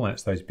example, and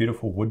it's those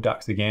beautiful wood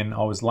ducks again.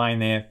 I was laying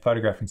there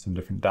photographing some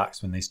different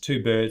ducks when these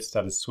 2 birds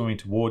started swimming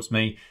towards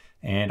me,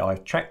 and I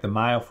tracked the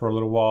male for a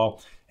little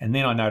while, and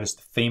then I noticed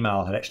the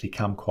female had actually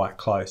come quite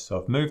close. So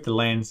I've moved the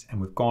lens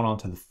and we've gone on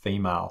to the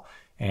female,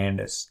 and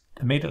it's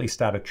immediately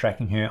started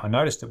tracking her. I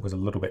noticed it was a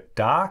little bit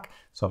dark,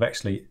 so I've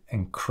actually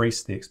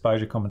increased the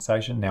exposure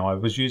compensation. Now I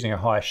was using a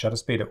higher shutter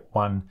speed at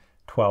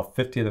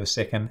 1/1250th of a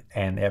second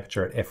and the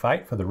aperture at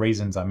f8 for the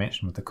reasons I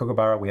mentioned with the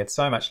Kookaburra. We had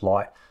so much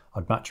light,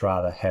 I'd much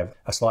rather have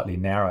a slightly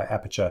narrower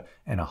aperture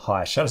and a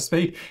higher shutter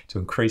speed to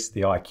increase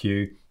the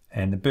IQ.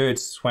 And the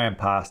birds swam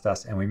past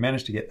us and we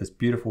managed to get this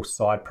beautiful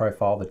side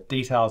profile. The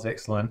detail's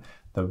excellent,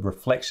 the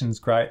reflection's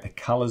great, the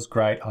color's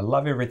great. I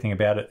love everything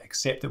about it,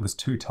 except it was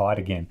too tight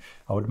again.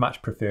 I would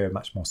much prefer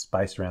much more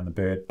space around the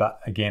bird, but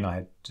again, I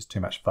had just too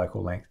much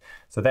focal length.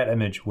 So that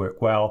image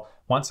worked well.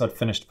 Once I'd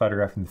finished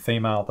photographing the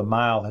female, the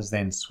male has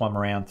then swum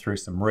around through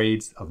some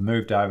reeds. I've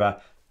moved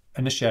over,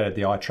 initiated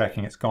the eye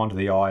tracking, it's gone to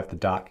the eye of the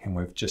duck, and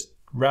we've just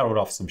rattled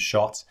off some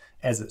shots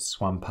as it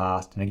swum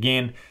past. And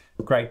again,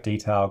 great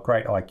detail,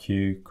 great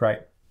IQ, great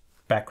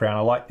background.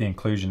 I like the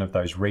inclusion of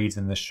those reeds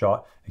in this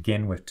shot.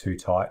 Again, we're too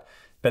tight.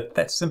 But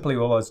that's simply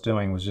all I was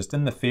doing, was just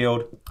in the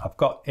field. I've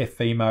got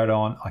FV mode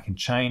on. I can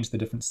change the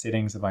different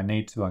settings if I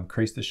need to,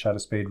 increase the shutter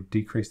speed,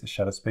 decrease the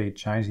shutter speed,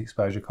 change the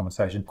exposure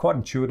compensation. Quite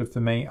intuitive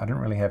for me. I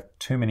didn't really have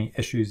too many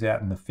issues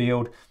out in the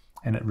field,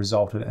 and it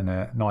resulted in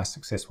a nice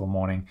successful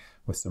morning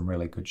with some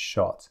really good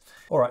shots.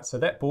 All right, so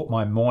that brought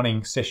my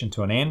morning session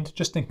to an end.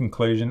 Just in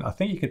conclusion, I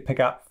think you could pick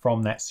up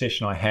from that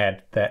session I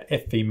had that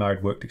FV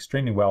mode worked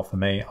extremely well for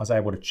me. I was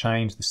able to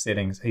change the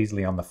settings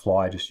easily on the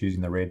fly, just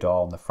using the rear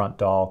dial and the front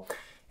dial.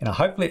 And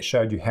hopefully it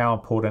showed you how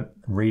important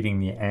reading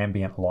the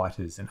ambient light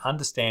is, and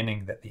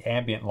understanding that the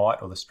ambient light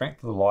or the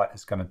strength of the light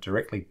is going to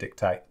directly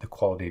dictate the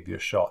quality of your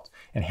shot,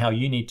 and how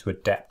you need to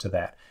adapt to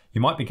that.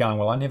 You might be going,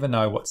 well, I never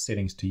know what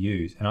settings to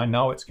use, and I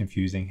know it's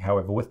confusing.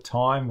 However, with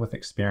time, with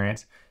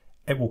experience,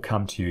 it will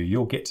come to you.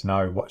 You'll get to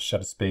know what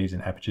shutter speeds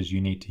and apertures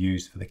you need to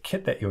use for the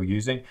kit that you're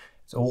using.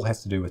 It all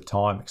has to do with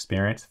time,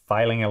 experience,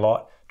 failing a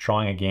lot,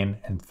 trying again,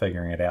 and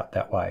figuring it out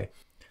that way.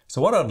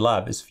 So what I'd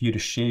love is for you to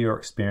share your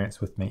experience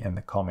with me in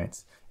the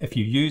comments. If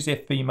you use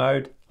FV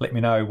mode, let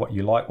me know what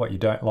you like, what you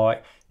don't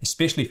like,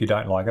 especially if you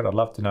don't like it. I'd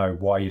love to know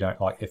why you don't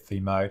like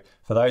FV mode.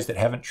 For those that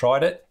haven't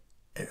tried it,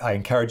 I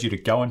encourage you to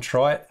go and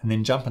try it, and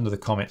then jump into the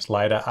comments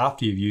later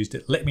after you've used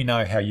it. Let me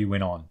know how you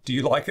went on. Do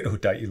you like it or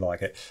don't you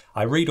like it?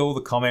 I read all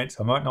the comments.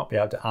 I might not be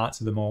able to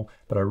answer them all,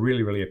 but I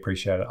really, really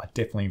appreciate it. I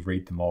definitely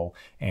read them all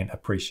and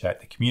appreciate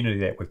the community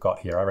that we've got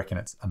here. I reckon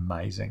it's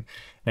amazing.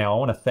 Now, I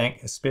want to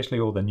thank especially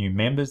all the new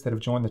members that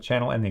have joined the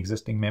channel and the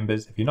existing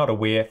members. If you're not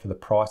aware, for the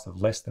price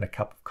of less than a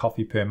cup of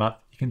coffee per month,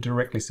 you can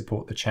directly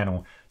support the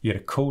channel. You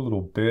get a cool little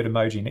bird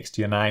emoji next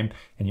to your name,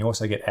 and you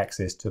also get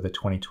access to the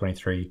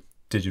 2023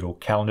 digital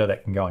calendar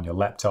that can go on your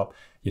laptop,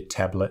 your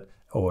tablet,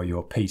 or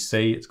your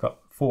PC. It's got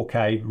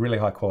 4K, really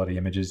high quality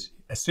images.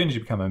 As soon as you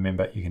become a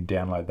member, you can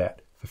download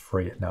that for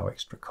free at no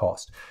extra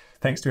cost.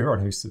 Thanks to everyone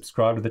who's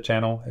subscribed to the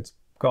channel. It's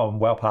gone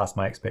well past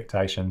my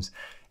expectations,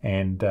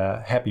 and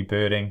happy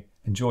birding.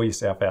 Enjoy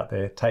yourself out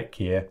there. Take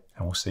care,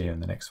 and we'll see you in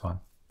the next one.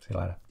 See you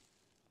later.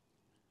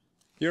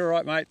 You're all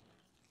right, mate.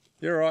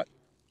 You're all right.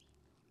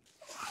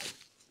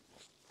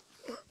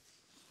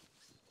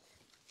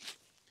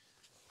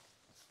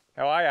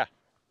 How are you?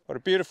 What a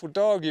beautiful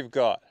dog you've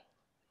got.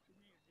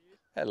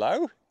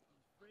 Hello.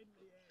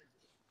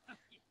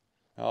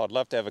 Oh, I'd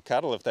love to have a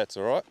cuddle if that's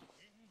all right.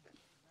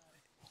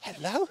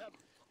 Hello.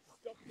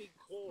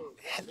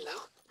 Hello.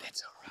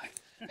 That's all right.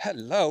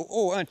 Hello.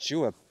 Oh, aren't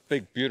you a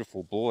big,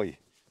 beautiful boy?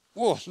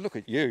 Oh, look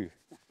at you.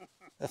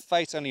 A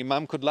face only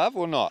mum could love,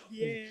 or not?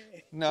 Yeah.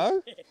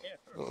 No?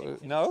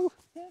 No?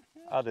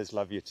 Others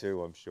love you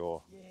too, I'm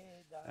sure. Yeah,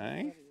 no,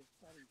 eh?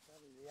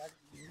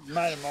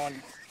 Mate of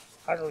mine,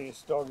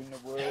 ugliest dog in the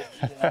world.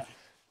 You know.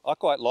 I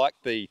quite like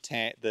the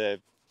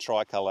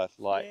tricolour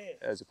light,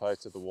 yeah, as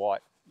opposed to the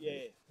white.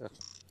 Yeah.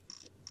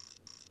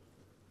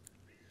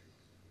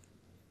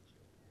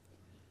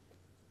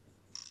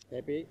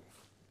 Happy?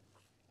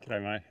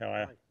 G'day mate, how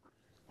are you?